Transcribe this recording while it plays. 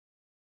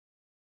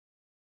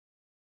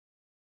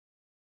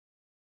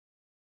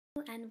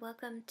And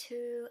welcome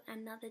to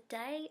another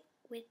day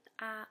with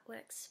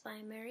Artworks by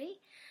Mirree.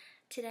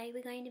 Today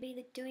we're going to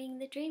be doing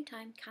the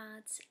Dreamtime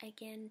cards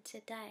again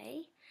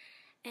today,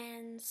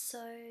 and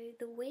so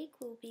the week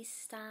will be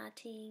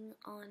starting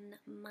on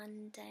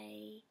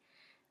Monday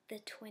the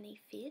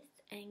 25th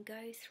and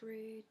go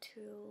through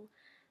till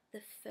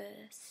the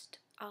 1st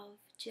of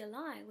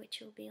July,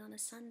 which will be on a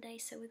Sunday.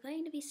 So we're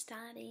going to be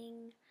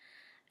starting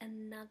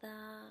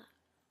another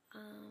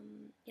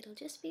it'll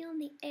just be on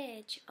the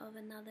edge of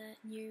another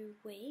new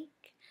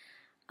week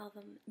of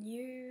a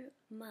new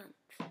month.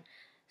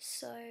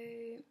 So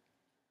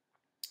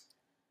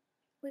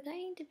we're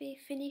going to be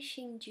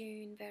finishing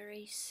June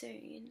very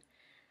soon,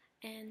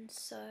 and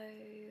so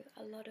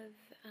a lot of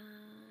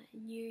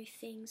new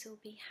things will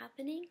be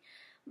happening.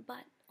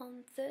 But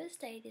on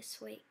Thursday this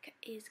week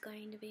is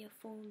going to be a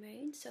full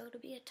moon, so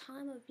it'll be a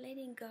time of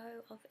letting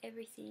go of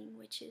everything,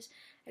 which is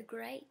a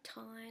great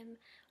time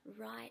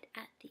right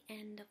at the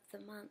end of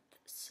the month.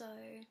 So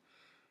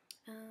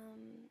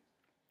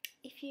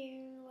if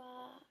you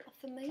are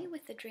familiar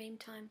with the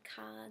Dreamtime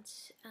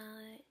cards,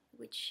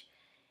 which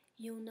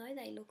you'll know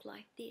they look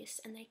like this,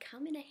 and they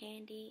come in a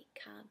handy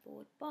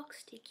cardboard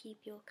box to keep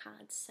your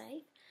cards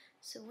safe.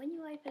 So when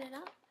you open it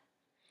up,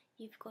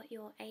 you've got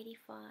your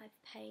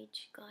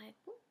 85-page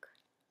guidebook,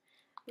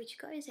 which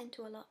goes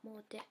into a lot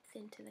more depth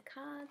into the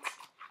cards,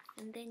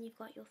 and then you've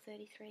got your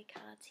 33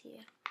 cards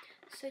here.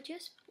 So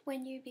just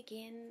when you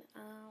begin,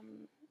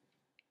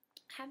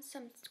 have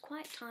some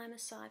quiet time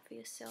aside for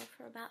yourself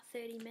for about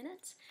 30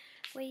 minutes,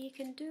 where you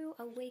can do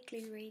a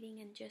weekly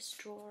reading and just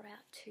draw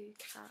out 2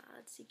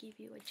 cards to give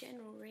you a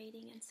general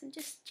reading and some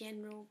just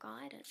general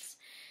guidance.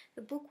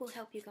 The book will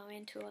help you go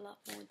into a lot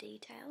more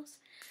details.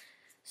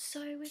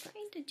 So we're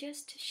going to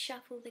just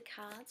shuffle the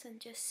cards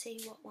and just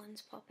see what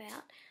ones pop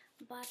out.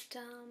 But,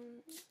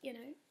 you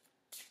know,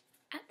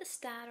 at the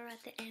start or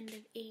at the end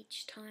of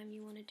each time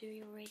you want to do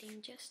your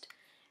reading, just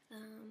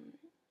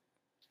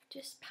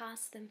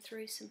pass them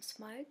through some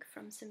smoke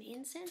from some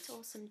incense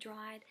or some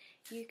dried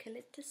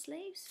eucalyptus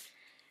leaves,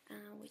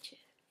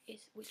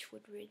 which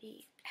would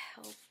really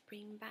help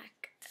bring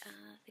back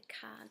the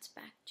cards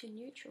back to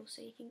neutral,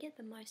 so you can get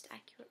the most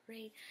accurate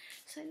read.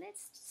 So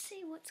let's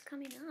see what's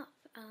coming up.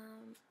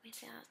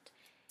 Without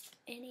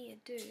any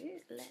ado,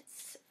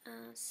 let's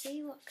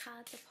see what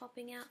cards are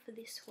popping out for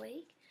this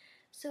week.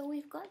 So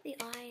we've got the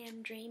I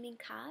Am Dreaming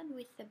card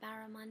with the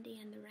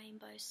barramundi and the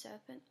rainbow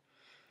serpent,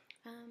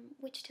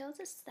 which tells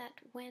us that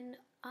when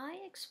I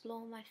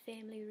explore my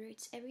family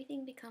roots,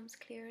 everything becomes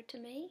clearer to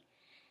me,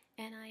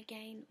 and I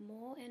gain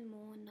more and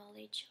more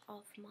knowledge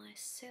of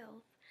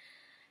myself.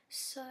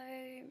 So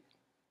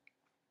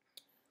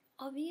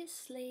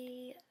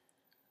obviously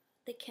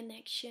the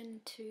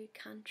connection to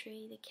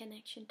country, the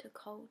connection to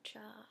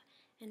culture,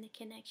 and the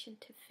connection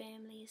to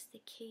family is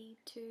the key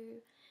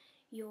to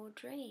your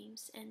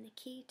dreams and the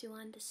key to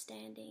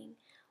understanding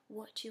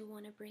what you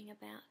want to bring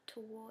about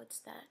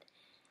towards that.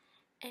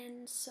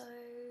 And so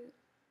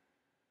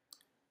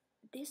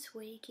this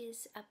week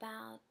is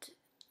about,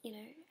 you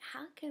know,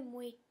 how can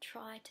we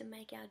try to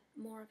make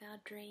more of our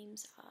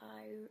dreams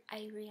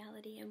a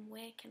reality, and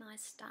where can I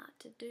start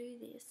to do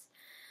this?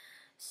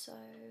 So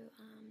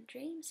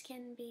dreams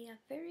can be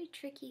a very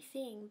tricky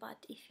thing,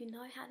 but if you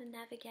know how to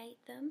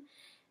navigate them,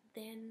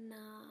 then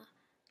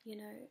you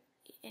know,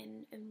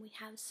 and we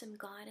have some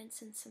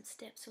guidance and some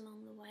steps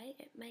along the way,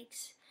 it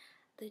makes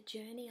the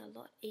journey a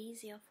lot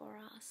easier for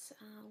us,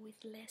 with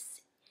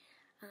less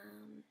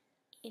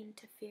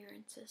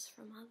interferences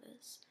from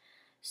others.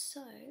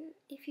 So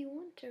if you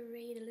want to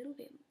read a little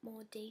bit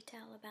more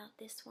detail about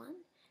this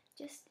one,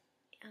 just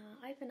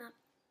open up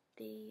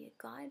the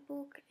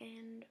guidebook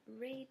and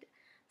read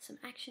some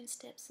action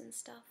steps and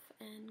stuff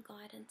and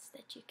guidance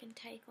that you can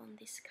take on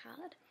this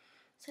card.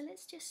 So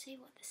let's just see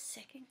what the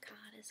second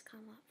card has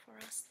come up for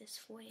us this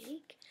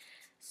week.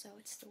 So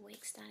it's the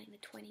week starting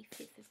the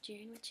 25th of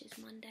June, which is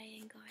Monday,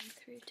 and going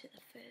through to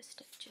the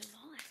 1st of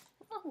July.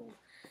 Oh,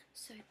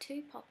 so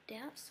 2 popped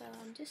out, so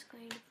I'm just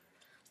going to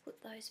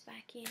put those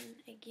back in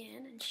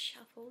again and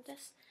shuffle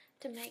just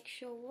to make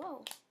sure,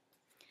 whoa,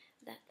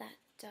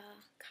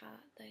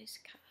 those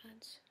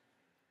cards,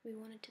 we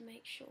wanted to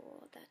make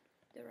sure that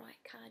the right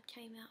card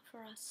came out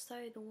for us.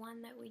 So the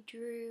one that we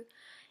drew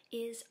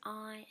is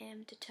I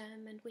Am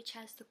Determined, which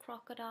has the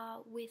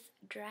crocodile with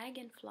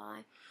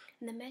dragonfly,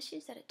 and the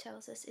message that it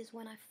tells us is,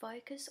 when I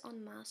focus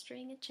on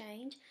mastering a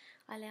change,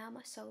 I allow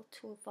myself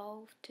to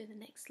evolve to the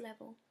next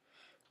level.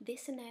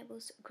 This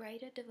enables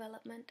greater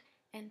development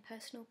and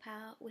personal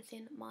power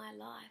within my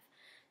life.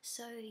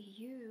 So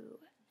you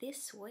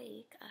this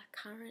week are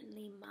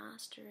currently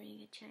mastering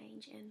a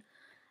change, and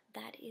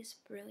that is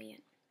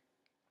brilliant.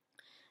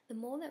 The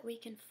more that we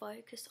can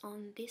focus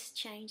on this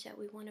change that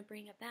we want to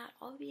bring about,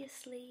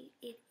 obviously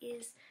it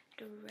is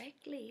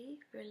directly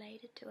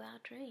related to our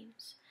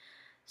dreams.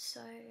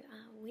 So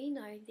we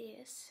know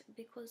this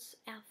because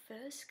our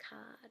first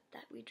card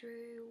that we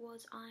drew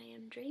was I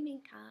Am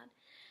Dreaming card,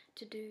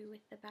 to do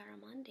with the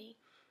barramundi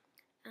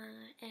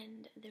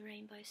and the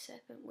rainbow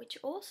serpent, which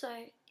also,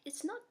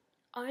 it's not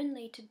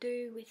only to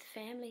do with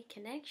family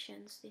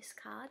connections, this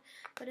card,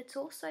 but it's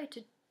also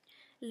to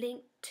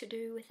link to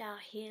do with our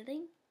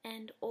healing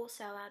and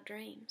also our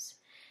dreams.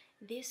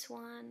 This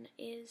one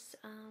is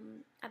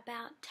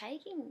about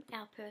taking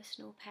our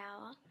personal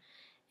power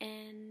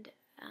and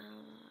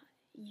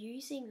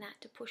using that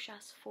to push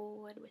us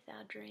forward with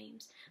our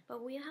dreams.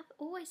 But we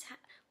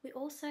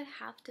also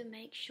have to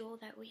make sure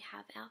that we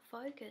have our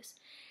focus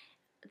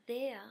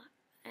there,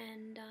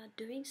 and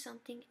doing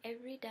something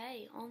every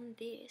day on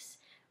this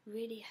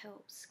really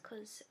helps,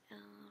 because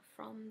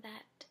from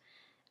that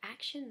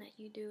action that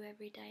you do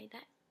every day,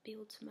 that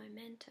builds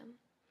momentum.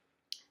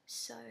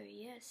 So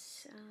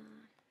yes,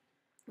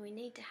 we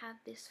need to have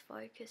this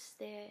focus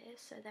there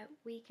so that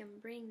we can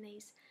bring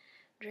these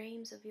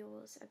dreams of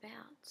yours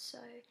about. So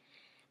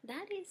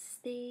that is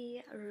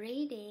the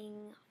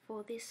reading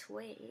for this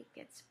week.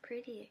 It's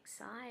pretty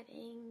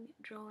exciting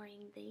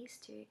drawing these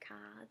two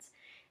cards,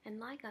 and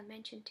like I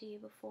mentioned to you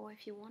before,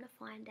 if you want to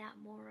find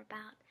out more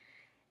about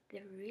the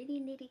really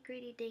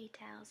nitty-gritty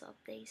details of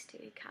these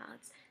two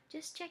cards,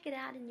 just check it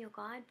out in your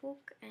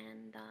guidebook,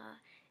 and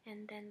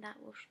then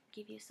that will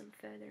give you some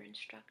further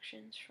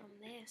instructions from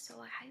there. So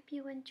I hope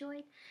you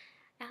enjoyed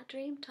our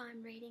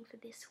Dreamtime reading for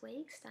this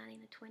week, starting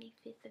the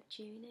 25th of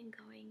June and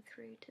going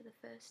through to the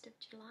 1st of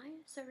July.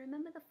 So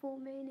remember, the full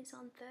moon is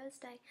on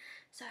Thursday,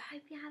 so I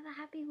hope you have a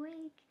happy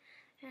week,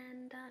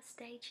 and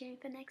stay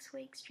tuned for next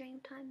week's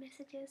Dreamtime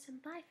Messages,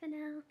 and bye for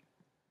now.